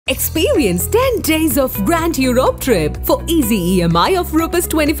Experience 10 days of Grand Europe trip for easy EMI of Rs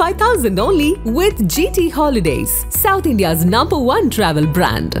 25,000 only with GT Holidays, South India's #1 travel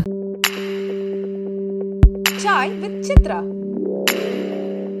brand. Chai with Chithra.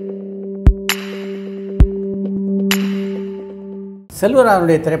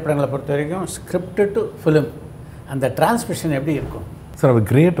 செல்வராவுடைய திரைப்படங்களை பொறுத்த வரைக்கும் script to film அந்த transmission எப்படி இருக்கும் sir? அவர்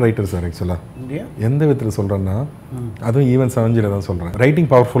great writer sir. ஆக்சுவலாக எந்த விதத்தில் சொல்கிறேன்னா, அதுவும் ஈவன் 7Gல தான் சொல்கிறேன். ரைட்டிங்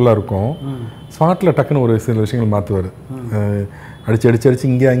பவர்ஃபுல்லாக இருக்கும். ஸ்பாட்டில் டக்குன்னு ஒரு சில விஷயங்கள் மாற்றுவார். அடிச்சு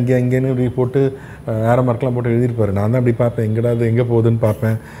இங்கே அங்கேன்னு இப்படி போட்டு வேறு மார்க்கெலாம் போட்டு எழுதியிருப்பார். நான் தான் அப்படி பார்ப்பேன், எங்கடா அது எங்கே போகுதுன்னு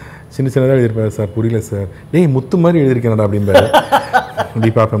பார்ப்பேன். சின்னதாக எழுதியிருப்பார். சார் புரியல சார், டேய் முத்து மாதிரி எழுதியிருக்கேனடா அப்படிம்பாரு.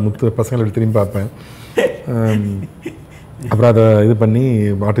 அப்படி பார்ப்பேன், முத்து பசங்களை எடுத்து திரும்பி பார்ப்பேன். அப்புறம் அதை இது பண்ணி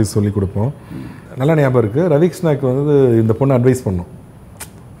ஆர்டிஸ்ட் சொல்லி கொடுப்போம். நல்லா ஞாபகம் இருக்குது. ரவிகிருஷ்ணாவுக்கு வந்து இந்த பொண்ணு அட்வைஸ் பண்ணோம்.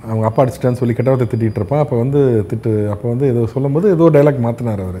 அவங்க அப்பா அடிச்சிட்டான்னு சொல்லி கெட்டவத்தை திட்டிகிட்டு இருப்பான். அப்போ வந்து ஏதோ சொல்லும்போது ஏதோ டைலாக்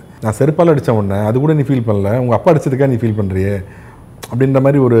மாற்றினார் அவர். நான் செருப்பால் அடித்த உடனே அது கூட நீ ஃபீல் பண்ணல, உங்கள் அப்பா அடிச்சதுக்காக நீ ஃபீல் பண்ணுறியே அப்படின்ற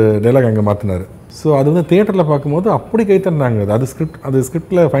மாதிரி ஒரு டைலாக் அங்கே மாற்றினார். ஸோ அது வந்து தியேட்டரில் பார்க்கும்போது அப்படி கைத்தந்தாங்க. அது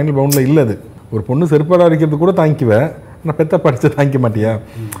ஸ்கிரிப்டில் ஃபைனல் பவுண்டில் இல்லை. அது ஒரு பொண்ணு செருப்பால் அடிக்கிறது கூட தாங்கிக்குவேன், ஆனால் பெத்த படித்து தாங்கிக்க மாட்டியா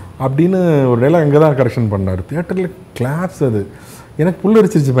அப்படின்னு ஒரு டைலாக் அங்கே தான் கரெக்ஷன் பண்ணார். தியேட்டரில் கிளாப்ஸ். அது எனக்கு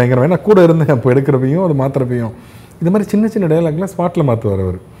புல்லரிச்சிருச்சு பயங்கரம். ஏன்னா கூட இருந்தேன் அப்போ எடுக்கிறப்பையும் அது மாற்றுறப்பையும். இது மாதிரி சின்ன சின்ன டைலாக்லாம் ஸ்பாட்டில் மாற்றுவார்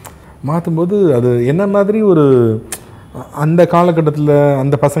அவர். மாற்றும்போது அது என்ன மாதிரி ஒரு அந்த காலகட்டத்தில்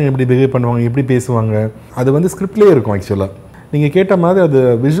அந்த பசங்க எப்படி பிஹேவ் பண்ணுவாங்க, எப்படி பேசுவாங்க, அது வந்து ஸ்கிரிப்ட்லேயே இருக்கும். ஆக்சுவலாக நீங்கள் கேட்ட மாதிரி அது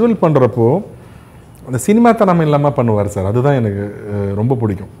விஷுவல் பண்ணுறப்போ அந்த சினிமாத்தனம் இல்லாமல் பண்ணுவார் சார். அதுதான் எனக்கு ரொம்ப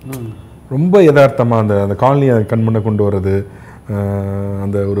பிடிக்கும். ரொம்ப யதார்த்தமாக அந்த காலனியை கண் முன்னே கொண்டு வர்றது,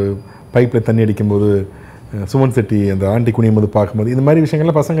 அந்த ஒரு பைப்பில் தண்ணி அடிக்கும்போது சுமன் செட்டி அந்த ஆண்டி குனியும் போது பார்க்கும்போது இந்த மாதிரி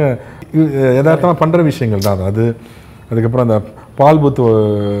விஷயங்கள்லாம் பசங்க யதார்த்தமாக பண்ணுற விஷயங்கள் தான் அது. அதுக்கப்புறம் அந்த பால் பூத்து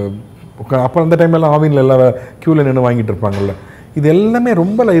அப்போ அந்த டைம்லலாம் ஆவினில் எல்லாம் க்யூவில் நின்று வாங்கிட்டு இருப்பாங்கள்ல, இது எல்லாமே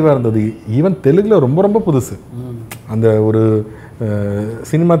ரொம்ப லைவாக இருந்தது. ஈவன் தெலுங்கில் ரொம்ப ரொம்ப புதுசு. அந்த ஒரு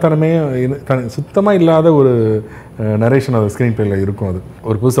சினிமா தனமே சுத்தமாக இல்லாத ஒரு நரேஷன் அது ஸ்க்ரீன் பிளேயில் இருக்கும். அது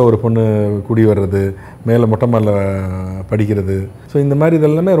ஒரு புதுசாக ஒரு பொண்ணு குடி வர்றது, மேலே மொட்டை மாலில் படிக்கிறது. ஸோ இந்த மாதிரி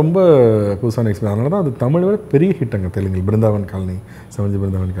இதெல்லாமே ரொம்ப புதுசான எக்ஸ்பீரியன்ஸ். அதனால தான் அது தமிழ் விட பெரிய ஹிட் அங்கே தெலுங்கில். Brindavan colony, 7G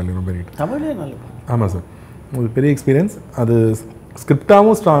Brindavan colony ரொம்ப ஹிட். தமிழே நல்ல. ஆமாம் சார், ஒரு பெரிய எக்ஸ்பீரியன்ஸ். அது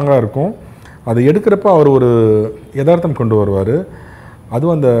ஸ்கிரிப்டாகவும் ஸ்ட்ராங்காக இருக்கும். அதை எடுக்கிறப்ப அவர் ஒரு யதார்த்தம் கொண்டு வருவார்.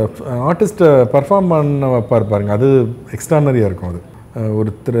 அதுவும் அந்த ஆர்டிஸ்ட்டை பர்ஃபார்ம் பண்ண வைப்பார் பாருங்க, அது எக்ஸ்ட்ரானரியாக இருக்கும். அது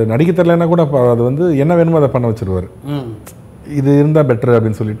ஒருத்தர் நடிக்க தெரியலன்னா கூட அது வந்து என்ன வேணுமோ அதை பண்ண வச்சுருவார். இது இருந்தால் பெட்டர்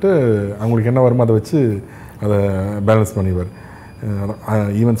அப்படின்னு சொல்லிட்டு அவங்களுக்கு என்ன வருமோ அதை வச்சு அதை பேலன்ஸ் பண்ணிடுவார்.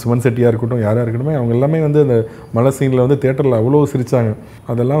 ஈவன் சுமன் செட்டியாக இருக்கட்டும், யாராக இருக்கட்டும், அவங்க எல்லாமே வந்து அந்த மலை சீனில் வந்து தியேட்டரில் அவ்வளோ சிரித்தாங்க.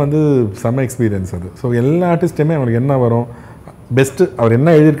 அதெல்லாம் வந்து செம்ம எக்ஸ்பீரியன்ஸ் அது. ஸோ எல்லா ஆர்டிஸ்ட்டுமே அவங்களுக்கு என்ன வரும் பெஸ்ட்டு, அவர்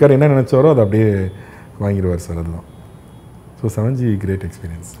என்ன எழுதியிருக்காரு, என்ன நினச்சாரோ அதை அப்படியே வாங்கிடுவார் சார். அதுதான். So 7G great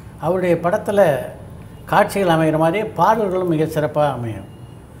experience. அவருடைய படத்தில் காட்சிகள் அமைகிற மாதிரி பாடல்களும் மிக சிறப்பாக அமையும்.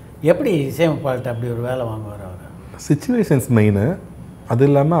 எப்படி இசையமைப்பாளர்கிட்ட அப்படி ஒரு வேலை வாங்குவார் அவர்? Situations main. அது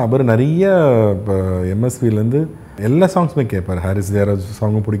இல்லாமல் அவர் நிறைய இப்போ எம்எஸ்விலேருந்து எல்லா சாங்ஸுமே கேட்பார். ஹாரிஸ் ஜெயராஜ்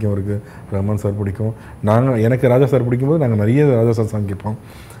சாங்கும் பிடிக்கும் அவருக்கு, ரஹ்மான் சார் பிடிக்கும். எனக்கு ராஜா சார் பிடிக்கும்போது நாங்கள் நிறைய ராஜா சார் சாங் கேட்போம்.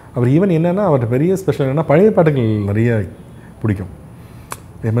 அவர் ஈவன் என்னென்னா அவர்கிட்ட பெரிய ஸ்பெஷல் என்னென்னா பழைய பாட்டுகள் நிறைய பிடிக்கும்.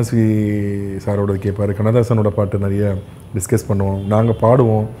 எம்எஸ்வி சாரோட கேட்பார், கண்ணதாசனோட பாட்டு நிறைய டிஸ்கஸ் பண்ணுவோம், நாங்கள்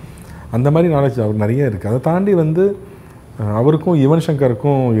பாடுவோம். அந்த மாதிரி நாலேஜ் அவர் நிறைய இருக்குது. அதை தாண்டி வந்து அவருக்கும் யுவன்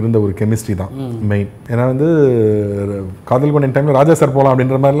சங்கருக்கும் இருந்த ஒரு கெமிஸ்ட்ரி தான் மெயின். ஏன்னா வந்து காதல் கொண்ட டைமில் ராஜா சார் போகலாம்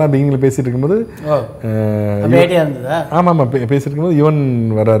அப்படின்ற மாதிரிலாம் பிகினிங்கில் பேசிகிட்டு இருக்கும்போது ஆமாம் பேசிகிட்டு இருக்கும்போது யுவன்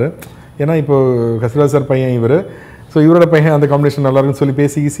வர்றாரு. ஏன்னா இப்போது கஸ்தூரிராஜ் சார் பையன் இவர், ஸோ இவரோட பையன் அந்த காம்பினேஷன் நல்லாயிருக்குன்னு சொல்லி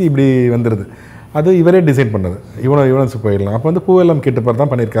பேசி இப்படி வந்துடுது. அது இவரே டிசைன் பண்ணது. யுவனன்ஸ் போயிடலாம். அப்போ வந்து பூவெல்லாம் கேட்டுப்பார்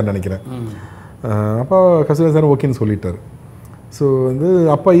தான் பண்ணியிருக்காருன்னு நினைக்கிறேன். அப்போ கஸ்தூரிராஜ் சார் ஓகேன்னு சொல்லிட்டார். ஸோ வந்து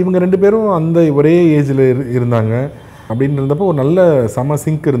அப்போ இவங்க ரெண்டு பேரும் அந்த ஒரே ஏஜில் இருந்தாங்க. அப்படின்னு இருந்தப்போ ஒரு நல்ல செம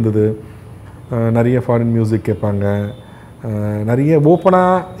சிங்க் இருந்தது. நிறைய ஃபாரின் மியூசிக் கேட்பாங்க, நிறைய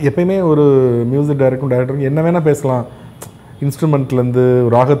ஓப்பனாக எப்பயுமே ஒரு மியூசிக் டைரக்டரும் என்ன வேணால் பேசலாம், இன்ஸ்ட்ருமெண்ட்லேருந்து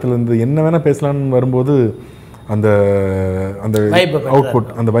ராகத்துலேருந்து என்ன வேணால் பேசலான்னு வரும்போது அந்த அந்த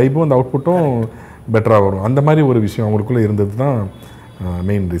அவுட்புட், அந்த வைப்பும் அந்த அவுட்புட்டும் பெட்டராக வரும். அந்த மாதிரி ஒரு விஷயம் அவங்களுக்குள்ளே இருந்தது தான்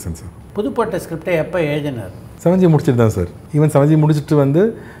மெயின் ரீசன் சார். புதுப்பட்ட ஸ்கிரிப்டை எப்போ எழுதினார்? 7G முடிச்சுட்டு தான் சார். ஈவன் 7G முடிச்சுட்டு வந்து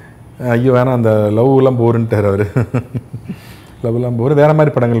ஐயோ வேணாம் அந்த லவ்லாம் போருன்ட்டார் அவர். லவ்லாம் போர், வேறு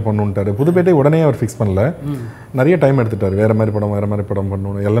மாதிரி படங்கள் பண்ணுன்ட்டார். புதுப்பேட்டை உடனே அவர் ஃபிக்ஸ் பண்ணல, நிறைய டைம் எடுத்துட்டார். வேறு மாதிரி படம்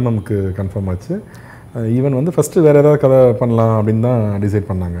பண்ணணும் எல்எம்எம்க்கு கன்ஃபார்ம் ஆச்சு. ஈவன் வந்து ஃபஸ்ட்டு வேறு ஏதாவது கதை பண்ணலாம் அப்படின்னு தான் டிசைட்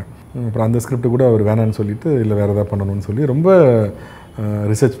பண்ணாங்க. அப்புறம் அந்த ஸ்கிரிப்ட் கூட அவர் வேணான்னு சொல்லிவிட்டு இல்லை வேறு எதாவது பண்ணணும்னு சொல்லி ரொம்ப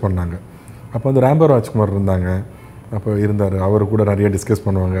ரிசர்ச் பண்ணாங்க. அப்போ வந்து ராம்போ ராஜ்குமார் இருந்தாங்க, அப்போ இருந்தார். அவர் கூட நிறைய டிஸ்கஸ்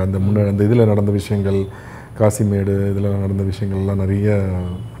பண்ணுவாங்க அந்த இதில் நடந்த விஷயங்கள், காசிமேடு இதில் நடந்த விஷயங்கள்லாம் நிறைய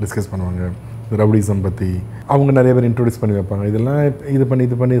டிஸ்கஸ் பண்ணுவாங்க. ரவுடிசம் பற்றி அவங்க நிறைய பேர் இன்ட்ரோடியூஸ் பண்ணி வைப்பாங்க. இதெல்லாம் இது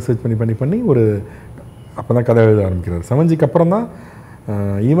பண்ணி ரிசர்ச் பண்ணி ஒரு அப்போ தான் கதை எழுத ஆரம்பிக்கிறார். 7Gக்கு அப்புறம் தான்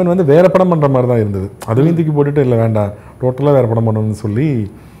ஈவன் வந்து வேறு படம் பண்ணுற மாதிரி தான் இருந்தது. அதுவும் தூக்கி போட்டுட்டு இல்லை வேண்டாம் டோட்டலாக வேறு படம் பண்ணணும்னு சொல்லி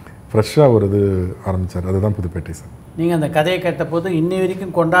ஃப்ரெஷ்ஷாக ஒரு இது ஆரம்பித்தார். அதுதான் புதுப்பேட்டை சார். நீங்கள் அந்த கதையை கேட்டபோது இன்னி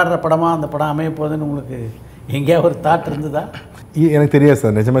வரைக்கும் கொண்டாடுற படமாக அந்த படம் அமைய போகுதுன்னு உங்களுக்கு எங்கேயாவது ஒரு தாட் இருந்ததா? எனக்கு தெரியாது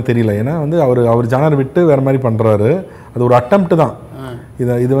சார், நிஜமாக தெரியல. ஏன்னா வந்து அவர் ஜானர் விட்டு வேறு மாதிரி பண்ணுறாரு. அது ஒரு அட்டம்ப்ட் தான்.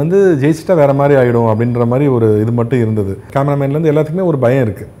 இது வந்து ஜெயிச்சிட்டா வேறு மாதிரி ஆகிடும் அப்படின்ற மாதிரி ஒரு இது மட்டும் இருந்தது. கேமராமேன்லேருந்து எல்லாத்துக்குமே ஒரு பயம்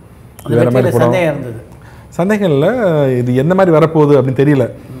இருக்குது. வேறு மாதிரி படம் இருந்தது. சந்தேகம் இல்லை, இது எந்த மாதிரி வரப்போகுது அப்படின்னு தெரியல.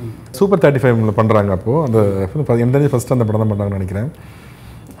 சூப்பர் 35 பண்ணுறாங்க. அப்போது அந்த எனக்கு தெரிஞ்சு ஃபஸ்ட்டு அந்த படம் தான் பண்ணுறாங்கன்னு நினைக்கிறேன்.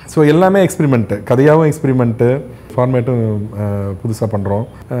 ஸோ எல்லாமே எக்ஸ்பிரிமெண்ட்டு, கதையாகவும் எக்ஸ்பிரிமெண்ட்டு, ஃபார்மேட்டும் புதுசாக பண்ணுறோம்.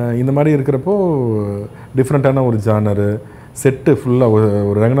 இந்த மாதிரி இருக்கிறப்போ டிஃப்ரெண்ட்டான ஒரு ஜானரு செட்டு ஃபுல்லாக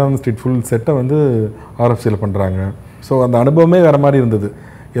ஒரு ரங்கநாதன் ஸ்ட்ரீட் ஃபுல் செட்டை வந்து ஆர்எஃப்சியில் பண்ணுறாங்க. ஸோ அந்த அனுபவமே வேறு மாதிரி இருந்தது.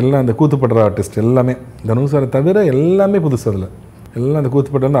 எல்லாம் அந்த கூத்துப்படுற ஆர்டிஸ்ட் எல்லாமே தனுஷாரை தவிர எல்லாமே புதுசு. அதில் எல்லாம் அந்த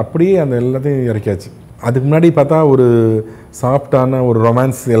கூத்துப்பட்டு வந்து அப்படியே அந்த எல்லாத்தையும் இறக்கியாச்சு. அதுக்கு முன்னாடி பார்த்தா ஒரு சாஃப்டான ஒரு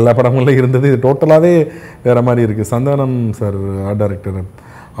ரொமான்ஸ் எல்லா படங்களும் இருந்தது. இது டோட்டலாகவே வேறு மாதிரி இருக்குது. சந்தானம் சார் ஆர்ட் டைரக்டர்,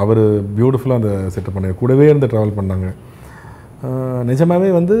 அவர் பியூட்டிஃபுல்லாக அந்த செட்டப் பண்ணி கூடவே இருந்து ட்ராவல் பண்ணாங்க. நிஜமாகவே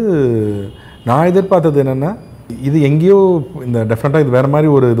வந்து நான் எதிர்பார்த்தது என்னென்னா இது எங்கேயோ இந்த டெஃபினட்டாக இது வேறு மாதிரி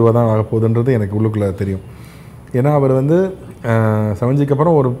ஒரு இதுவாக தான் ஆக போகுதுன்றது எனக்கு உள்ளுக்குள்ளே தெரியும். ஏன்னா அவர் வந்து 7Gக்கு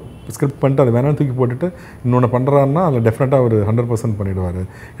அப்புறம் ஒரு ஸ்கிரிப்ட் பண்ணிட்டு அதை வேணாலும் தூக்கி போட்டுட்டு இன்னொன்று பண்ணுறாருன்னா அதில் டெஃபினட்டாக அவர் 100% பண்ணிவிடுவார்.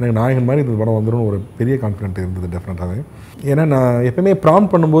 எனக்கு நாயகன் மாதிரி இந்த படம் வந்துடும் ஒரு பெரிய கான்ஃபிடென்ட் இருந்தது டெஃபினட்டாகவே. ஏன்னா நான் எப்போயுமே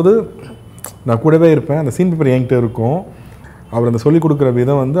ப்ராம்ப்ட் பண்ணும்போது நான் கூடவே இருப்பேன். அந்த சீன் பேப்பர் என்கிட்ட இருக்கும். அவர் அந்த சொல்லிக் கொடுக்குற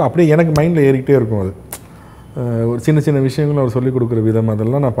விதம் வந்து அப்படியே எனக்கு மைண்டில் ஏறிக்கிட்டே இருக்கும். அது ஒரு சின்ன சின்ன விஷயங்களும் அவர் சொல்லிக் கொடுக்குற விதம்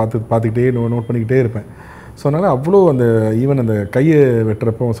அதெல்லாம் நான் பார்த்துக்கிட்டே நோட் பண்ணிக்கிட்டே இருப்பேன். ஸோ அதனால் அவ்வளோ அந்த ஈவன் அந்த கையை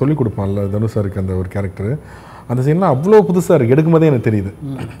வெட்டுறப்போ சொல்லிக் கொடுப்பான்ல தனுஷாருக்கு அந்த ஒரு கேரக்டரு, அந்த சீன்லாம் அவ்வளோ புதுசாக இருக்குது. எடுக்கும்போதே எனக்கு தெரியுது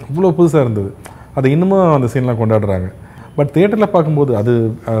அவ்வளோ புதுசாக இருந்தது. அதை இன்னமும் அந்த சீன்லாம் கொண்டாடுறாங்க. பட் தியேட்டரில் பார்க்கும்போது அது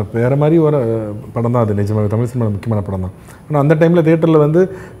வேறு மாதிரி ஒரு படம் தான். அது நிஜமாக தமிழ் சினிமா முக்கியமான படம் தான். ஆனால் அந்த டைமில் தியேட்டரில் வந்து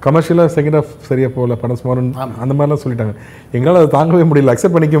கமர்ஷியலாக செகண்ட் ஹாஃப் சரியாக போகல, படம் ஸ்மாரன் அந்த மாதிரிலாம் சொல்லிட்டாங்க. எங்களால் அதை தாங்கவே முடியல,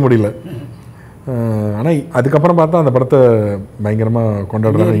 அக்செப்ட் பண்ணிக்க முடியல. ஆனால் அதுக்கப்புறம் பார்த்தா அந்த படத்தை பயங்கரமாக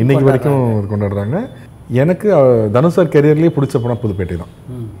கொண்டாடுறாங்க. இன்றைக்கி வரைக்கும் கொண்டாடுறாங்க. எனக்கு தனுஷார் கெரியர்லேயே பிடிச்ச படம் புதுப்பேட்டை தான்.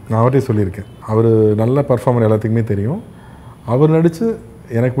 நான் அவர்கிட்டே சொல்லியிருக்கேன். அவர் நல்ல பர்ஃபார்மர் எல்லாத்துக்குமே தெரியும். அவர் நடித்து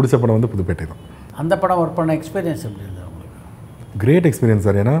எனக்கு பிடிச்ச படம் வந்து புதுப்பேட்டை தான். அந்த படம் ஒர்க் பண்ண எக்ஸ்பீரியன்ஸ் எப்படி இருந்தது உங்களுக்கு? Great experience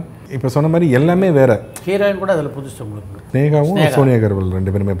sir. ஏன்னா இப்போ சொன்ன மாதிரி எல்லாமே வேறு. ஹீரோயின் கூட அதில் புதுசு உங்களுக்கு? ஸ்னேகாவும் சோனியா அகர்வால்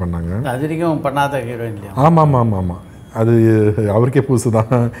 2 பேருமே பண்ணாங்க. அது வரைக்கும் பண்ணாத ஹீரோயின் இல்லையா? ஆமாம். அது அவருக்கே புதுசு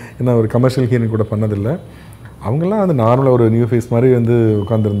தான். ஏன்னா ஒரு கமர்ஷியல் ஹீரோயின் கூட பண்ணதில்லை. அவங்கெல்லாம் வந்து நார்மலாக ஒரு நியூ ஃபேஸ் மாதிரி வந்து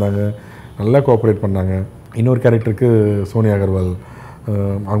உட்காந்துருந்தாங்க. நல்லா கோஆப்ரேட் பண்ணாங்க. இன்னொரு கேரக்டருக்கு சோனியா அகர்வால்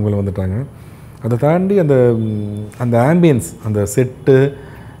அவங்களும் வந்துட்டாங்க. அதை தாண்டி அந்த ஆம்பியன்ஸ் அந்த செட்டு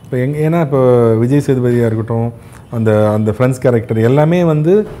இப்போ ஏன்னா இப்போ விஜய் சேதுபதியாக இருக்கட்டும், அந்த ஃப்ரெண்ட்ஸ் கேரக்டர் எல்லாமே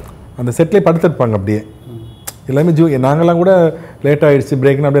வந்து அந்த செட்லேயே படுத்திருப்பாங்க. அப்படியே எல்லாமே நாங்கள்லாம் கூட லேட் ஆகிடுச்சு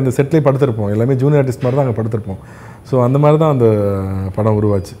பிரேக்னா அப்படியே அந்த செட்லேயே படுத்திருப்போம். எல்லாமே ஜூனியர் ஆர்டிஸ்ட் மாதிரி தான் அங்கே படுத்திருப்போம். ஸோ அந்த மாதிரி தான் அந்த படம்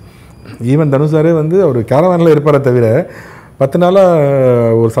உருவாச்சு. ஈவன் தனுஷாரே வந்து அவர் கேரவானில் இருப்பாரே தவிர 10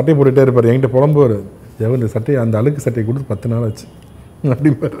 நாளாக ஒரு சட்டையை போட்டுகிட்டே இருப்பார். என்கிட்ட புலம்புவார், இந்த சட்டையை அந்த அழுக்கு சட்டையை கொடுத்து 10 நாள் ஆச்சு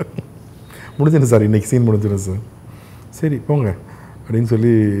அப்படிம்பார். முடிஞ்சிடும் சார், இன்றைக்கி சீன் முடிஞ்சிடும் சார், சரி போங்க அப்படின்னு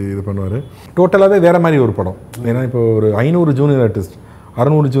சொல்லி இது பண்ணுவார். டோட்டலாகவே வேறு மாதிரி ஒரு படம். ஏன்னா இப்போ ஒரு 500 junior artist,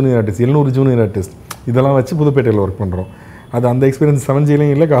 600 junior artist, 700 junior artist இதெல்லாம் வச்சு புதுப்பேட்டையில் ஒர்க் பண்ணுறோம். அது அந்த எக்ஸ்பீரியன்ஸ்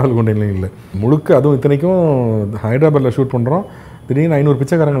 7Gலையும் இல்லை, காவல்கொண்டையிலையும் இல்லை. முழுக்க அதுவும் இத்தனைக்கும் ஹைதராபாத்தில் ஷூட் பண்ணுறோம். திடீர்னு 500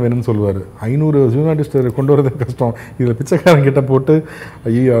 பிச்சைக்காரங்க வேணும்னு சொல்லுவார். 500 ஜூனியர் ஆர்டிஸ்ட் கொண்டு வரது கஷ்டம். இதில் பிச்சைக்காரங்கிட்ட போட்டு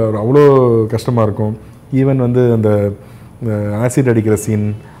ஐயோ அவ்வளோ கஷ்டமாக இருக்கும். ஈவன் வந்து அந்த ஆசிட் அடிக்கிற சீன்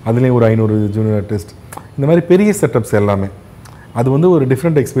அதுலேயும் ஒரு 500 ஜூனியர் ஆர்டிஸ்ட், இந்த மாதிரி பெரிய செட்டப்ஸ் எல்லாமே அது வந்து ஒரு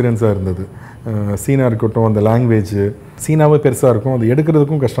டிஃப்ரெண்ட் எக்ஸ்பீரியன்ஸாக இருந்தது. சீனாக இருக்கட்டும், அந்த லாங்குவேஜ் சீனாவே பெருசாக இருக்கும், அது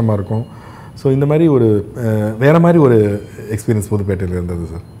எடுக்கிறதுக்கும் கஷ்டமாக இருக்கும். ஸோ இந்த மாதிரி ஒரு வேறு மாதிரி ஒரு எக்ஸ்பீரியன்ஸ் புதுப்பேட்டையில் இருந்தது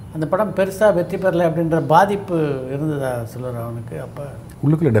சார். அந்த படம் பெருசாக வெற்றி பெறலை அப்படின்ற பாதிப்பு இருந்ததா சொல்லுற அவனுக்கு? அப்போ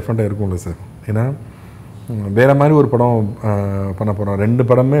உள்ளுக்குள்ளே டெஃபினட்டாக இருக்கும்ல சார். ஏன்னா வேறு மாதிரி ஒரு படம் பண்ண போகிறோம். 2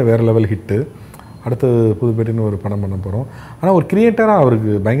 படமே வேறு லெவல் ஹிட்டு. அடுத்து புதுப்பேட்டைன்னு ஒரு படம் பண்ண போகிறோம். ஆனால் ஒரு கிரியேட்டராக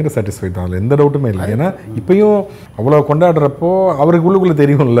அவருக்கு பயங்கர சாட்டிஸ்ஃபைட் தான், அதில் எந்த டவுட்டுமே இல்லை. ஏன்னா இப்போயும் அவ்வளோ கொண்டாடுறப்போ அவருக்கு உள்ளுக்குள்ளே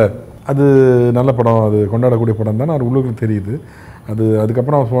தெரியும்ல அது நல்ல படம், அது கொண்டாடக்கூடிய படம் தானே, அவர் உள்ளுக்குள்ளே தெரியுது.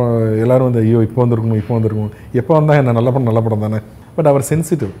 அதுக்கப்புறம் எல்லோரும் வந்து ஐயோ இப்போ வந்திருக்கும் எப்போ வந்தால் என்ன நல்ல படம் தானே. பட் அவர்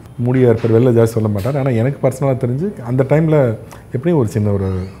சென்சிட்டிவ், மூடியாக இருப்பார், வெளில ஜாஸ்தி சொல்ல மாட்டார். ஆனால் எனக்கு பர்சனலாக தெரிஞ்சு அந்த டைமில் எப்படியும் ஒரு சின்ன ஒரு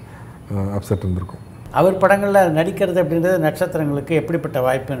அப்செட் இருந்திருக்கும். அவர் படங்களில் நடிக்கிறது அப்படின்றது நட்சத்திரங்களுக்கு எப்படிப்பட்ட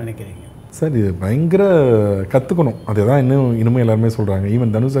வாய்ப்புன்னு நினைக்கிறீங்க சார்? இது பயங்கர கற்றுக்கணும். அதுதான் இன்னுமே எல்லாருமே சொல்கிறாங்க.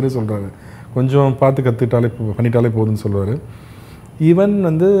 ஈவன் தனுஷாரே சொல்கிறாரு, கொஞ்சம் பார்த்து கற்றுக்கிட்டாலே பண்ணிட்டாலே போதுன்னு சொல்லுவார். ஈவன்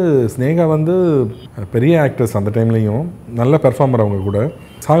வந்து ஸ்னேகா வந்து பெரிய ஆக்ட்ரஸ் அந்த டைம்லேயும் நல்ல பெர்ஃபார்மர். அவங்க கூட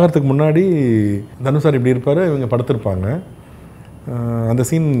சாகிறதுக்கு முன்னாடி தனுஷ் சார் இப்படி இருப்பார், இவங்க படுத்திருப்பாங்க. அந்த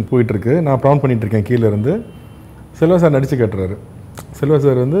சீன் போயிட்டுருக்கு, நான் ப்ரான் பண்ணிகிட்ருக்கேன் கீழே இருந்து. செல்வா சார் நடித்து கட்டுறாரு. செல்வா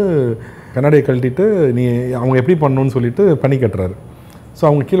சார் வந்து கண்ணாடியை கழட்டிட்டு நீ அவங்க எப்படி பண்ணணும்னு சொல்லிட்டு பண்ணி கட்டுறாரு. ஸோ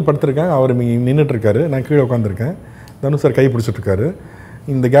அவங்க கீழே படுத்துருக்காங்க, அவர் இங்கே நின்றுட்டுருக்காரு, நான் கீழே உட்காந்துருக்கேன். தனுஷ் சார் கை பிடிச்சிட்ருக்காரு.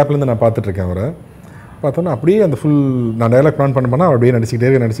 இந்த கேப்லேருந்து நான் பார்த்துட்ருக்கேன். அவரை பார்த்தோன்னா அப்படியே அந்த ஃபுல் நான் டயலாக் ப்ளான் பண்ண அப்படியே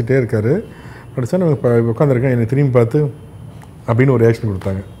நடிச்சிக்கிட்டே இருக்காரு. நடிச்சா நான் இப்போ உட்காந்துருக்கேன், என்னை திரும்பி பார்த்து அப்படின்னு ஒரு ரியாக்ஷன்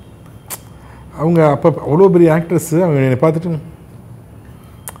கொடுத்தாங்க. அவங்க அப்போ அவ்வளோ பெரிய ஆக்ட்ரஸ்ஸு, அவங்க என்னை பார்த்துட்டு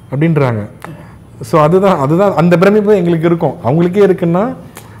அப்படின்றாங்க. ஸோ அதுதான் அந்த பிரமிப்பு எங்களுக்கு இருக்கும். அவங்களுக்கே இருக்குன்னா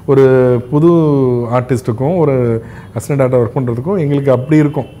ஒரு புது ஆர்டிஸ்ட்டுக்கும் ஒரு அசிஸ்டன்ட் ஆர்ட்டாக ஒர்க் பண்ணுறதுக்கும் எங்களுக்கு அப்படி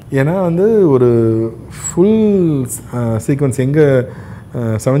இருக்கும். ஏன்னா வந்து ஒரு ஃபுல் சீக்வன்ஸ் எங்கே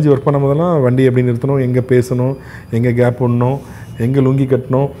 7G ஒர்க் பண்ணும் போதெல்லாம் வண்டி எப்படி நிறுத்தணும், எங்கே பேசணும், எங்கே கேப் விடணும், எங்கே லுங்கி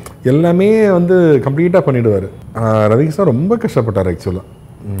கட்டணும், எல்லாமே வந்து கம்ப்ளீட்டாக பண்ணிவிடுவார். ரவிகிருஷ்ணா ரொம்ப கஷ்டப்பட்டார்.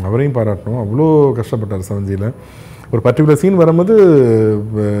 ஆக்சுவலாக அவரையும் பாராட்டணும், அவ்வளோ கஷ்டப்பட்டார் 7Gயில். ஒரு பர்டிகுலர் சீன் வரும்போது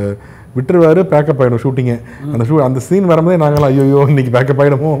விட்டுருவார், பேக்கப் ஆகிடும் ஷூட்டிங்கே. அந்த சீன் வரும்போதே நாங்களாம் ஐயோ இன்றைக்கி பேக்கப்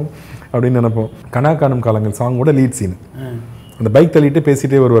ஆகிடுமோ அப்படின்னு நினைப்போம். கனா காணும் காலங்கள் சாங்கோட லீட் சீன், அந்த பைக் தள்ளிட்டு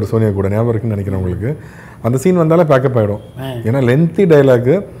பேசிகிட்டே வருவார் சோனியா கூட, ஞாபகம் இருக்குன்னு நினைக்கிறேன் உங்களுக்கு. அந்த சீன் வந்தாலே பேக்கப் ஆகிடும். ஏன்னா லென்த்தி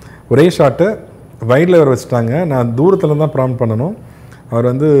டைலாகு, ஒரே ஷாட்டு, வைடில் வர வச்சுட்டாங்க. நான் தூரத்தில் தான் ப்ராம்ப்ட் பண்ணணும். அவர்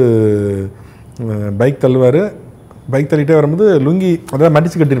வந்து பைக் தள்ளுவார், பைக் தள்ளிகிட்டே வரும்போது லுங்கி அதாவது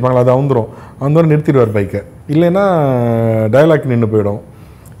மடித்து கட்டியிருப்பாங்களா, அது அவந்தோரம் நிறுத்திடுவார் பைக்கை, இல்லைன்னா டைலாக் நின்று போயிடும்.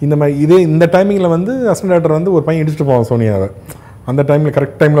 இந்த மாதிரி இந்த டைமிங்கில் வந்து அசிஸ்டன்ட் டைரக்டர் வந்து ஒரு பையன் இடிச்சுட்டு போவான் சோனியாவை. அந்த டைமில்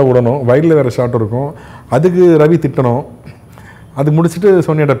கரெக்ட் டைமில் விடணும். வைடில் வேறு ஷாட் இருக்கும், அதுக்கு ரவி திட்டணும், அது முடிச்சுட்டு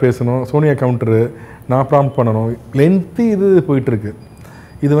சோனியாட்ட பேசணும், சோனியா கவுண்டரு, நான் ப்ராம்ப்ட் பண்ணணும். லென்த்தி இது போயிட்டுருக்கு.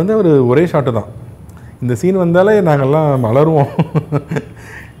 இது வந்து ஒரு ஒரே ஷாட்டு தான். இந்த சீன் வந்தாலே நாங்கள்லாம் அலருவோம்.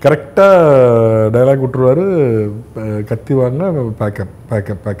 கரெக்டாக டைலாக் விட்டுருவார், கத்திவாங்க,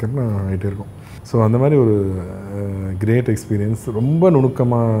 பேக்கப்னு ஆகிட்டே இருக்கும். ஸோ அந்த மாதிரி ஒரு கிரேட் எக்ஸ்பீரியன்ஸ். ரொம்ப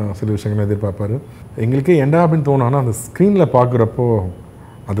நுணுக்கமாக சில விஷயங்கள் எதிர்பார்ப்பார். எங்களுக்கே ஏண்டா அப்படின்னு தோணும். ஆனால் அந்த ஸ்க்ரீனில் பார்க்குறப்போ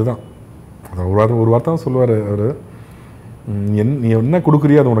அதுதான் அதை ஒரு வார்த்தை தான் சொல்லுவார் அவர், நீ என்ன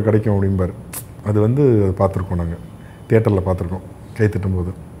கொடுக்குறியோ அது உனக்கு கிடைக்கும் அப்படிம்பார். அது வந்து பார்த்துருக்கோம், நாங்கள் தியேட்டரில் பார்த்துருக்கோம் கை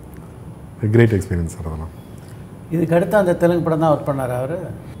திட்டும்போது. Great experience sir. அதெல்லாம் இதுக்கு அடுத்து அந்த தெலுங்கு படம் தான் ஒர்க் பண்ணார் அவர்.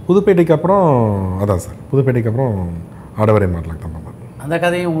 புதுப்பேட்டைக்கு அப்புறம் அதான் சார், புதுப்பேட்டைக்கு அப்புறம் ஆடவரை மாடலாக தான் பண்ணார். அந்த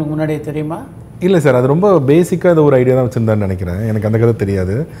கதையும் உங்களுக்கு முன்னாடியே தெரியுமா? இல்லை சார், அது ரொம்ப பேசிக்காக அது ஒரு ஐடியா தான் வச்சுருந்தான்னு நினைக்கிறேன். எனக்கு அந்த கதை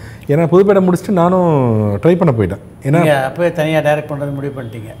தெரியாது. ஏன்னா புதுப்பேட்டை முடிச்சுட்டு நானும் ட்ரை பண்ண போயிட்டேன். ஏன்னா அப்போயே தனியாக டைரக்ட் பண்ணுறது முடிவு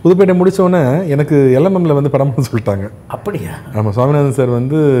பண்ணிட்டீங்க. புதுப்பேட்டை முடித்தோடனே எனக்கு LMMல வந்து படம் பண்ண சொல்லிட்டாங்க. அப்படியா? ஆமாம், சுவாமிநாதன் சார்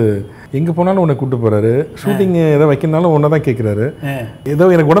வந்து எங்கே போனாலும் உன்னை கூப்பிட்டு போகிறாரு, ஷூட்டிங் ஏதோ வைக்கணுனாலும் ஒன்றை தான் கேட்குறாரு. ஏதோ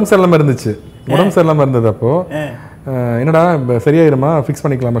எனக்கு உடம்பு சரியில்லாமல் இருந்துச்சு, உடம்பு சரியில்லாமல் இருந்தது. அப்போது என்னடா சரியாயிருமா, ஃபிக்ஸ்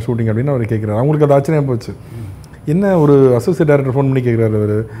பண்ணிக்கலாமா ஷூட்டிங் அப்படின்னு அவர் கேட்குறாரு. அவங்களுக்கு அது ஆச்சரியம் போச்சு. என்ன ஒரு அசோசியேட் டைரக்டர் ஃபோன் பண்ணி கேட்குறாரு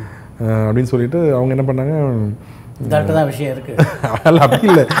அவர் அப்படின்னு சொல்லிட்டு அவங்க என்ன பண்ணாங்க, தான் விஷயம் இருக்குது அதில் அப்படி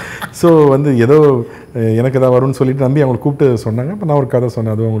இல்லை. ஸோ வந்து ஏதோ எனக்கு எதாவது வரும்னு சொல்லிட்டு நம்பி அவங்களை கூப்பிட்டு சொன்னாங்க. இப்போ நான் ஒரு கதை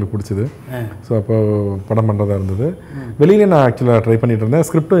சொன்னேன், அதுவும் அவங்களுக்கு பிடிச்சிது. ஸோ அப்போ படம் பண்ணுறதா இருந்தது. வெளியிலே நான் ஆக்சுவலாக ட்ரை பண்ணிகிட்டு இருந்தேன்,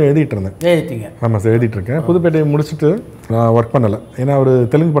 ஸ்கிரிப்டும் எழுதிட்டு இருந்தேன். ஆமாம் சார், எழுதிட்டுருக்கேன். புதுப்பேட்டையை முடிச்சுட்டு நான் ஒர்க் பண்ணலை, ஏன்னா அவர்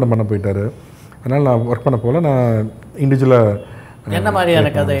தெலுங்கு படம் பண்ண போயிட்டார். அதனால் நான் ஒர்க் பண்ண போகல. நான் இண்டிவிஜுவலாக என்ன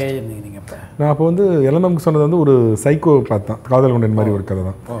மாதிரியான கதை எழுதிருந்தீங்க நீங்கள்? இப்போ நான் அப்போ வந்து LMMக்கு சொன்னது வந்து ஒரு சைக்கோ பார்த்தேன், காதல் கொண்ட மாதிரி ஒரு கதை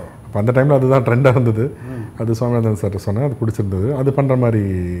தான். அப்போ அந்த டைமில் அதுதான் ட்ரெண்டாக இருந்தது. அது சுவாமிநாதன் சார் சொன்னேன், அது பிடிச்சிருந்தது. அது பண்ணுற மாதிரி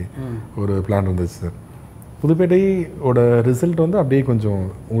ஒரு பிளான் இருந்துச்சு சார். புதுப்பேட்டையோட ரிசல்ட் வந்து அப்படியே கொஞ்சம்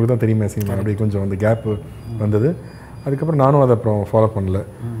உங்களுக்கு தான் தெரியுமே சினிமா, அப்படியே கொஞ்சம் அந்த கேப்பு வந்தது. அதுக்கப்புறம் நானும் அதை அப்புறம் ஃபாலோ பண்ணல.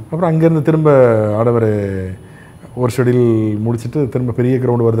 அப்புறம் அங்கேருந்து திரும்ப ஆடவரை ஒரு ஷெடியூல் முடிச்சுட்டு திரும்ப பெரிய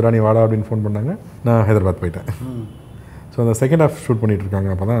கிரவுண்டு வருதுடா நீ வாடா அப்படின்னு ஃபோன் பண்ணாங்க. நான் ஹைதராபாத் போயிட்டேன். ஸோ அந்த செகண்ட் ஹாஃப் ஷூட் பண்ணிகிட்டு இருக்காங்க.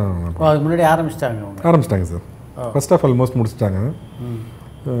 அப்போ தான் அதுக்கு முன்னாடி ஆரம்பிச்சிட்டாங்க சார். ஃபர்ஸ்ட் ஹாஃப் ஆல்மோஸ்ட் முடிச்சிட்டாங்க.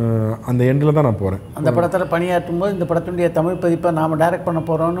 அந்த எண்டில் தான் நான் போகிறேன். அந்த படத்தில் பணியாற்றும் போது இந்த படத்துடைய தமிழ் பதிப்பை நாம் டைரக்ட் பண்ண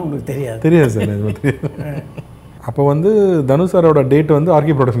போகிறோன்னு உங்களுக்கு தெரியாது சார். தெரியாது. அப்போ வந்து தனுஷ் சாரோட டேட் வந்து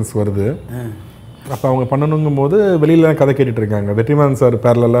ஆர்கே ப்ரொடக்ஷன்ஸ் வருது. அப்போ அவங்க பண்ணணுங்கும் போது வெளியில் கதை கேட்டுட்டு இருக்காங்க. வெற்றிமாறன் சார்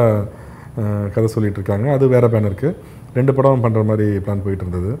பேரலாக கதை சொல்லிகிட்டு இருக்காங்க. அது வேறு பேனருக்கு 2 படம் பண்ணுற மாதிரி பிளான் போயிட்டு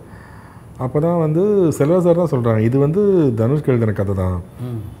இருந்தது. அப்போ தான் வந்து செல்வா சார் தான் சொல்கிறாங்க, இது வந்து தனுஷ்க்கு எழுதின கதை தான்,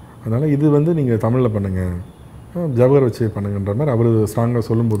 அதனால் இது வந்து நீங்கள் தமிழில் பண்ணுங்கள், ஜவஹர் வச்சு பண்ணுங்கன்ற மாதிரி அவர் ஸ்ட்ராங்காக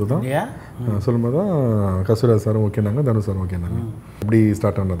சொல்லும்போது தான் கஸ்தூரிராஜ் சாரும் ஓகேனாங்க, தனுஷ் சாரும் ஓகேனாங்க. அப்படி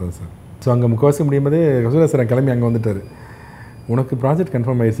ஸ்டார்ட் ஆனது தான் சார். ஸோ அங்கே முக்கால்வாசி முடியும்போதே கஸ்தூரிராஜ் சார் கிளம்பி அங்கே வந்துட்டார். உனக்கு ப்ராஜெக்ட்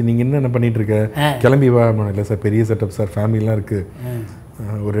கன்ஃபார்ம் ஆயிடுச்சு, நீங்கள் என்ன பண்ணிகிட்ருக்க, கிளம்பி வா. இல்லை சார், பெரிய செட்டப் சார், ஃபேமிலிலாம் இருக்குது,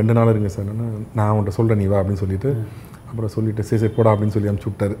 ஒரு 2 நாள் இருங்க சார், நான் உன்கிட்ட சொல்கிறேன் நீ வா அப்படின்னு சொல்லிட்டு அப்புறம் சொல்லிவிட்டு சரி போடா அப்படின்னு சொல்லி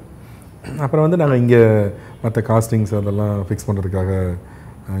அனுப்பிச்சி விட்டார். அப்புறம் வந்து நாங்கள் இங்கே மற்ற காஸ்டிங்ஸ் அதெல்லாம் ஃபிக்ஸ் பண்ணுறதுக்காக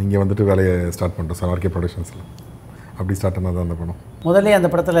இங்கே வந்துட்டு வேலையை ஸ்டார்ட் பண்ணுறோம் சார் ஆர்கே ப்ரொடக்ஷன்ஸில். அப்படி ஸ்டார்ட் பண்ணது அந்த படம். முதல்ல அந்த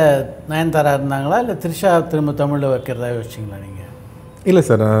படத்தில் நயன்தாரா இருந்தாங்களா இல்லை த்ரிஷா திரும்ப தமிழில் வைக்கிறதா யோசிச்சிங்களா நீங்கள்? இல்லை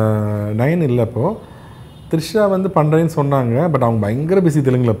சார், நயன் இல்லை அப்போது. த்ரிஷா வந்து பண்ணுறேன்னு சொன்னாங்க, பட் அவங்க பயங்கர பிஸி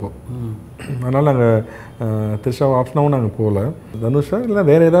தெலுங்கில் இப்போது. அதனால் நாங்கள் த்ரிஷாவை ஆப்ஷனாகவும் நாங்கள் போகல. தனுஷா இல்லை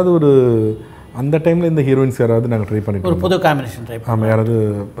வேறு ஏதாவது ஒரு அந்த டைமில் இந்த ஹீரோயின்ஸ் யாராவது நாங்கள் ட்ரை பண்ணிட்டு ஒரு புது காம்பினேஷன் ட்ரை ஆமாம், யாராவது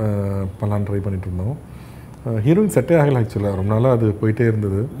பண்ணலான்னு ட்ரை பண்ணிட்டு இருந்தோம். ஹீரோயின் செட்டே ஆகலை ஆக்சுவலாக, ரொம்ப நாளாக அது போயிட்டே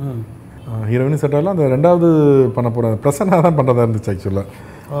இருந்தது. ஹீரோயின் செட் ஆகலாம். அந்த ரெண்டாவது பண்ண போகிற பிரசன்னா தான் பண்ணுறதா இருந்துச்சு ஆக்சுவலாக.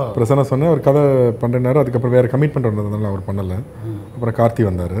 பிரசன்னா சொன்னேன் அவர் கதை பண்ணுறேன்னாரு. அதுக்கப்புறம் வேறு கமிட்மெண்ட் வந்ததுனால அவர் பண்ணலை. அப்புறம் கார்த்தி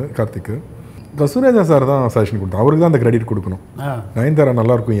வந்தார். கார்த்திக்கு கசூராஜா சார் தான் சஜஷன் கொடுத்தோம். அவருக்கு தான் அந்த கிரெடிட் கொடுக்கணும். நயன்தாரா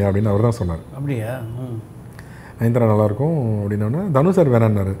நல்லாயிருக்கும் ஏன் அப்படின்னு அவர் தான் சொன்னார். அப்படியா? நயன்தாரா நல்லாயிருக்கும் அப்படின்னோடனே தனு சார்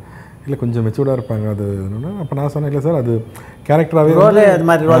வேணான்னாரு. இல்லை கொஞ்சம் மெச்சூர்டாக இருப்பாங்க அது என்னன்னா. அப்போ நான் சொன்னேன் இல்லை சார் அது கேரக்டராகவே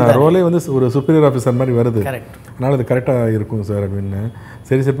ரோலே வந்து ஒரு சுப்பீரியர் ஆஃபீஸர் மாதிரி வருது, அதனால் அது கரெக்டாக இருக்கும் சார் அப்படின்னு.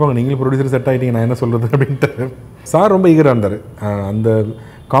 சரி சரிப்பாங்க நீங்களும் ப்ரொடியூசர் செட் ஆகிட்டீங்க, நான் என்ன சொல்கிறது அப்படின்ட்டு சார் ரொம்ப ஈகராக இருந்தார். அந்த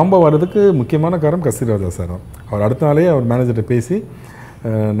காம்போ வர்றதுக்கு முக்கியமான காரணம் கஸ்தூரிராஜா சார் தான். அவர் அடுத்த நாளே அவர் மேனேஜர்கிட்ட பேசி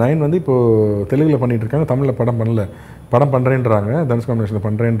நயன் வந்து இப்போது தெலுங்கில் பண்ணிகிட்ருக்காங்க, தமிழில் படம் பண்ணல, படம் பண்ணுறேன்றாங்க, தனுஷ் காம்பினேஷனில்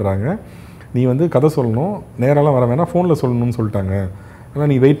பண்ணுறேன்றாங்க, நீ வந்து கதை சொல்லணும், நேரெல்லாம் வர வேணாம், ஃபோனில் சொல்லணும்னு சொல்லிட்டாங்க, ஆனால்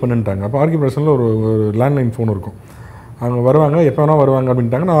நீ வெயிட் பண்ணிட்டாங்க. அப்போ ஆர்கே ப்ரொடக்ஷனில் ஒரு லேண்ட்லைன் ஃபோன் இருக்கும், அவங்க வருவாங்க எப்போ வேணால் வருவாங்க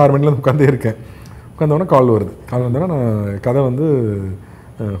அப்படின்ட்டாங்க. நான் 6 மணிலேருந்து உட்காந்தே இருக்கேன். உட்காந்தோடனே கால் வருது. கால் வந்தோடனே நான் கதை வந்து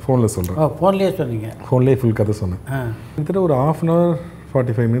ஃபோனில் சொல்கிறேன். ஃபோன்லேயே சொன்னீங்க? ஃபோன்லேயே ஃபுல் கதை சொன்னேன். கிட்டத்தட்ட ஒரு 1/2 hour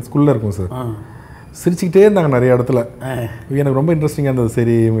 45 minutesக்குள்ளே இருக்கும் சார். சிரிச்சுக்கிட்டே இருந்தாங்க நிறைய இடத்துல. எனக்கு ரொம்ப இன்ட்ரெஸ்டிங்காக இருந்தது.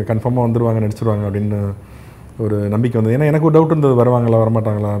 சரி இவங்க கன்ஃபார்மாக வந்துடுவாங்க, நடிச்சிடுவாங்க அப்படின்னு ஒரு நம்பிக்கை வந்தது. ஏன்னா எனக்கு ஒரு டவுட் இருந்தது, வருவாங்களா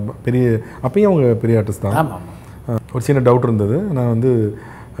வரமாட்டாங்களா. பெரிய அப்பயும் அவங்க பெரிய ஆர்டிஸ்ட் தான். ஒரு சின்ன டவுட் இருந்தது. நான் வந்து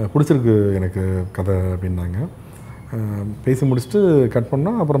பிடிச்சிருக்கு எனக்கு கதை அப்படின்னாங்க. பேசி முடிச்சுட்டு கட்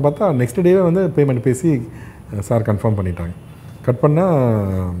பண்ணோம். அப்புறம் பார்த்தா நெக்ஸ்ட் டேவே வந்து பேமெண்ட் பேசி சார் கன்ஃபார்ம் பண்ணிட்டாங்க. கட் பண்ணால்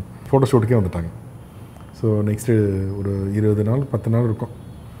ஃபோட்டோ ஷூட்டுக்கே வந்துட்டாங்க. ஸோ நெக்ஸ்ட்டு ஒரு 20 நாள் 10 நாள் இருக்கும்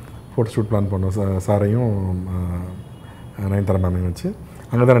ஃபோட்டோ ஷூட் பிளான் பண்ணோம். சாரையும் நயன்தாரா மேமையும் வச்சு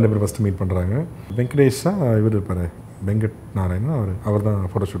அங்கே தான் 2 பேர் ஃபஸ்ட்டு மீட் பண்ணுறாங்க. வெங்கடேஷா இவர் இருப்பார், வெங்கட் நாராயணன், அவர் தான்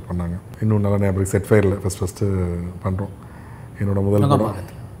ஃபோட்டோ ஷூட் பண்ணாங்க. இன்னும் நல்லா ஞாபகம் செட் ஃபயரில் ஃபஸ்ட்டு பண்ணுறோம். என்னோடய முதல் படம்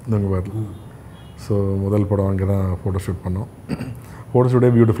நங்கபாத்தில். ஸோ முதல் படம் அங்கே தான் ஃபோட்டோ ஷூட் பண்ணோம். ஃபோட்டோ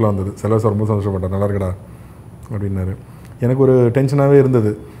ஷூட்டே பியூட்டிஃபுல்லாக இருந்தது. செல்வா ரொம்ப சந்தோஷப்பட்டார், நல்லா இருக்கடா அப்படின்னாரு. எனக்கு ஒரு டென்ஷனாகவே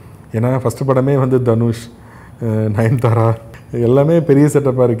இருந்தது. ஏன்னா ஃபஸ்ட்டு படமே வந்து தனுஷ் நயன்தாரா எல்லாமே பெரிய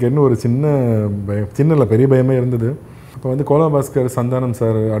செட்டப்பாக இருக்கேன்னு ஒரு சின்ன இல்லை பெரிய பயமே இருந்தது. அப்போ வந்து Cola Bhaskar Santhanam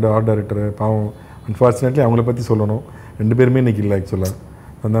sir art director பாவம், அன்ஃபார்ச்சுனேட்லி அவங்கள பற்றி சொல்லணும், 2 பேருமே இன்றைக்கி இல்லை ஆக்சுவலாக.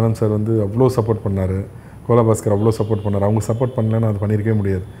 சந்தானம் சார் வந்து அவ்வளோ சப்போர்ட் பண்ணார், கோலா பாஸ்கர் அவ்வளோ சப்போர்ட் பண்ணார். அவங்க சப்போர்ட் பண்ணலன்னு அது பண்ணியிருக்கவே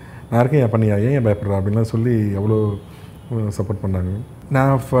முடியாது. நான் இருக்கேன் ஏன் பண்ணியா, ஏன் பயப்படுறா அப்படின்லாம் சொல்லி அவ்வளோ சப்போர்ட் பண்ணாங்க.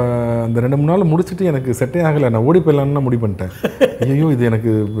 நான் அந்த 2-3 நாள் முடிச்சுட்டு எனக்கு செட்டே ஆகலை, நான் ஓடி போயிடலான்னு முடிவு பண்ணிட்டேன். ஐயோ இது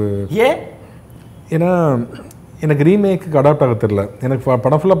எனக்கு ஏன்னா எனக்கு ரீமேக்கு அடாப்ட் ஆக தெரில. எனக்கு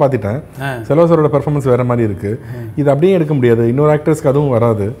படம் ஃபுல்லாக பார்த்துட்டேன். செல்வா பெர்ஃபார்மன்ஸ் வேறு மாதிரி இருக்குது, இது அப்படியே எடுக்க முடியாது, இன்னொரு ஆக்டர்ஸ்க்கு அதுவும்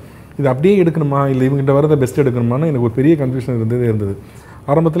வராது, இது அப்படியே எடுக்கணுமா இல்லை இவங்ககிட்ட வரதை பெஸ்ட் எடுக்கணுமான்னு எனக்கு ஒரு பெரிய கன்ஃபியூஷன் இருந்தது.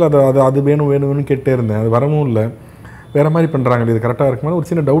 ஆரம்பத்தில் அது வேணும்னு கேட்டே இருந்தேன். அது வரவும் இல்லை, வேறு மாதிரி பண்ணுறாங்களே, இது கரெக்டாக இருக்குமா ஒரு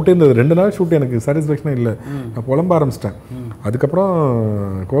சின்ன டவுட்டே இருந்தது. 2 நாள் ஷூட் எனக்கு சாட்டிஸ்ஃபேக்ஷனாக இல்லை, நான் புலம்ப ஆரம்பிச்சிட்டேன். அதுக்கப்புறம்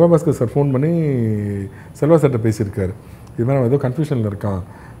கோலபாஸ்கர் சார் ஃபோன் பண்ணி செல்வா சார்கிட்ட பேசியிருக்காரு, இது மாதிரி ஏதோ கன்ஃபியூஷனில் இருக்கான்,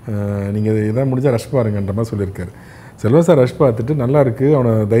 நீங்கள் எதாவது முடிஞ்சால் ரஷ் பாருங்கன்ற மாதிரி சொல்லியிருக்காரு. செல்வா சார் ரஷ் பார்த்துட்டு நல்லா இருக்குது,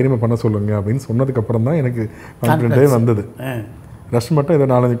 அவனை தைரியமாக பண்ண சொல்லுங்கள் அப்படின்னு சொன்னதுக்கப்புறம் தான் எனக்கு கான்ஃபிடென்ட்டே வந்தது. ரஷ் மட்டும் ஏதோ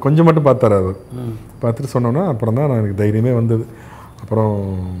 4 கொஞ்சம் மட்டும் பார்த்தார் அவர். பார்த்துட்டு சொன்னோன்னா அப்புறம் தான் எனக்கு தைரியமே வந்தது. அப்புறம்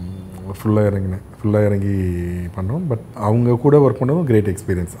ஃபுல்லாக இறங்கி பண்ணோம். பட் அவங்க கூட ஒர்க் பண்ணதும் கிரேட்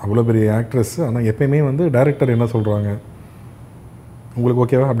எக்ஸ்பீரியன்ஸ். அவ்வளோ பெரிய ஆக்ட்ரஸ். ஆனால் எப்பயுமே வந்து டைரக்டர் என்ன சொல்கிறாங்க, உங்களுக்கு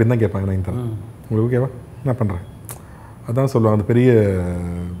ஓகேவா அப்படின்னு தான் கேட்பாங்க. நான் தான் உங்களுக்கு ஓகேவா நான் பண்ணுறேன் அதான் சொல்லுவாங்க. அந்த பெரிய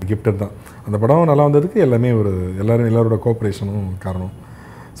கிஃப்டட் தான். அந்த படம் நல்லா வந்ததுக்கு எல்லாரோட கோஆப்ரேஷனும் காரணம்.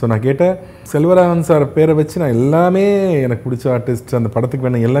 ஸோ நான் கேட்டேன், செல்வராகவன் சார் பேரை வச்சு நான் எல்லாமே எனக்கு பிடிச்ச ஆர்டிஸ்ட் அந்த படத்துக்கு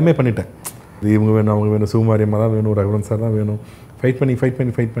வேணும் எல்லாமே பண்ணிட்டேன். இவங்க வேணும் அவங்க வேணும், சுகுமாரியம்மா தான் வேணும், ரகுவரன் சார் தான் வேணும், ஃபைட்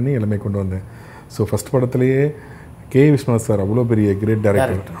பண்ணி எல்லாமே கொண்டு வந்தேன். ஸோ ஃபஸ்ட் படத்துலேயே கே விஸ்வநாத் சார் அவ்வளோ பெரிய கிரேட்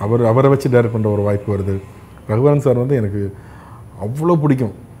டைரக்டர், அவரை வச்சு டைரக்ட் பண்ணுற ஒரு வாய்ப்பு வருது. ரகுவரன் சார் வந்து எனக்கு அவ்வளோ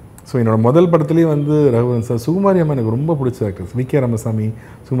பிடிக்கும். ஸோ என்னோடய முதல் படத்துலேயே வந்து ரகுவரன் சார், சுகுமாரியம்மா எனக்கு ரொம்ப பிடிச்ச ஆக்டர்ஸ். விகே ராமசாமி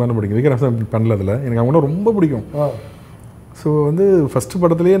சுகுமாரம் பிடிக்கும், விகே ராமசாமி பண்ணலதில் எனக்கு அவங்கள ரொம்ப பிடிக்கும். ஸோ வந்து ஃபஸ்ட்டு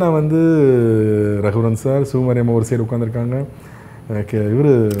படத்துலேயே நான் வந்து ரகுவரன் சார் சுகுமாரியம்மா ஒரு சைடு உட்காந்துருக்காங்க,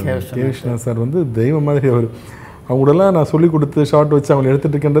 இவர் கே விஸ்வநாத் சார் வந்து தெய்வம் மாதிரி. அவங்களெல்லாம் நான் சொல்லிக் கொடுத்து ஷார்ட் வச்சு அவங்களை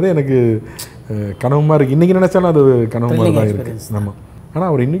எடுத்துகிட்டு இருக்கின்றதே எனக்கு கனவுமாக இருக்குது. இன்றைக்கி நினச்சாலும் அது கனவு மாதிரி தான் இருக்குது. ஆமாம், ஆனால்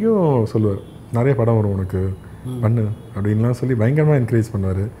அவர் இன்றைக்கும் சொல்லுவார், நிறைய படம் வரும் உனக்கு பண்ணு அப்படின்லாம் சொல்லி பயங்கரமாக என்கரேஜ்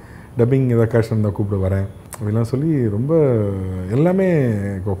பண்ணுவார். டப்பிங் ஏதாவது கேஷ் இருந்தால் கூப்பிட வரேன் அப்படிலாம் சொல்லி ரொம்ப எல்லாமே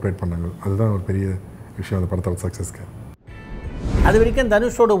கோஆப்ரேட் பண்ணாங்க. அதுதான் ஒரு பெரிய விஷயம் அந்த படத்தோட சக்ஸஸ்க்கு. அது வரைக்கும்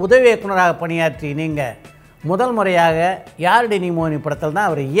தனுஷோட உதவி இயக்குனராக பணியாற்றி நீங்கள் முதல் முறையாக யாரடி நீ மோகினி படத்தில் தான்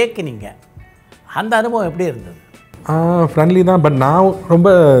அவரை இயக்கினீங்க. அந்த அனுபவம் எப்படி இருந்தது? ஃப்ரெண்ட்லி தான். பட் நான் ரொம்ப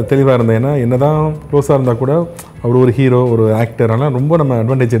தெளிவாக இருந்தேன். ஏன்னா என்ன தான் க்ளோஸாக இருந்தால் கூட அவர் ஒரு ஹீரோ, ஒரு ஆக்டர், ஆனால் ரொம்ப நம்ம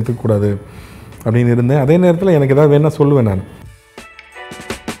அட்வான்டேஜ் எடுத்துக்கக்கூடாது அப்படின்னு இருந்தேன். அதே நேரத்தில் எனக்கு ஏதாவது வேணால் சொல்லுவேன் நான்.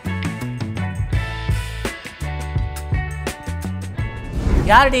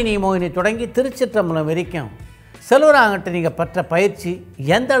 யாரடி நீ மோகினி தொடங்கி திருச்சிற்றம்பலம் வரைக்கும் செல்வராங்கிட்ட நீங்கள் பெற்ற பயிற்சி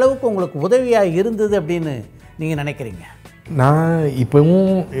எந்த அளவுக்கு உங்களுக்கு உதவியாக இருந்தது அப்படின்னு நீங்கள் நினைக்கிறீங்க? நான் இப்போவும்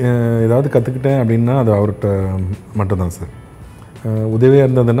ஏதாவது கற்றுக்கிட்டேன் அப்படின்னா அது அவர்கிட்ட மட்டும்தான் சார். உதவியாக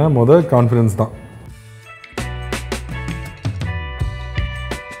இருந்ததுன்னா முதல் கான்ஃபிடென்ஸ் தான்.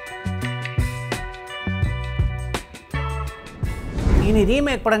 இனி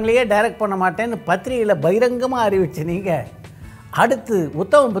ரீமேக் படங்களையே டைரக்ட் பண்ண மாட்டேன்னு பத்திரிகையில் பகிரங்கமாக அறிவிச்சு நீங்கள் அடுத்து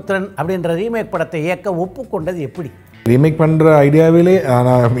உத்தம புத்திரன் அப்படின்ற ரீமேக் படத்தை இயக்க ஒப்புக்கொண்டது எப்படி? ரீமேக் பண்ணுற ஐடியாவிலே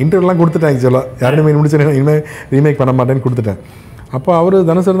நான் இன்டர்வியூலாம் கொடுத்துட்டேன். ஆக்சுவலாக யாருமே முடிச்சு இனிமேல் ரீமேக் பண்ண மாட்டேன்னு கொடுத்துட்டேன். அப்போ அவர்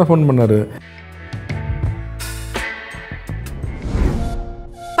தனுஷ் தான் ஃபோன் பண்ணார்.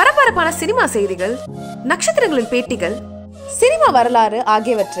 பரபரப்பான சினிமா செய்திகள், நட்சத்திரங்களின் பேட்டிகள், சினிமா வரலாறு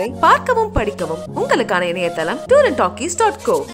ஆகியவற்றை பார்க்கவும் படிக்கவும் உங்களுக்கான இணையதளம் nayanthara.co.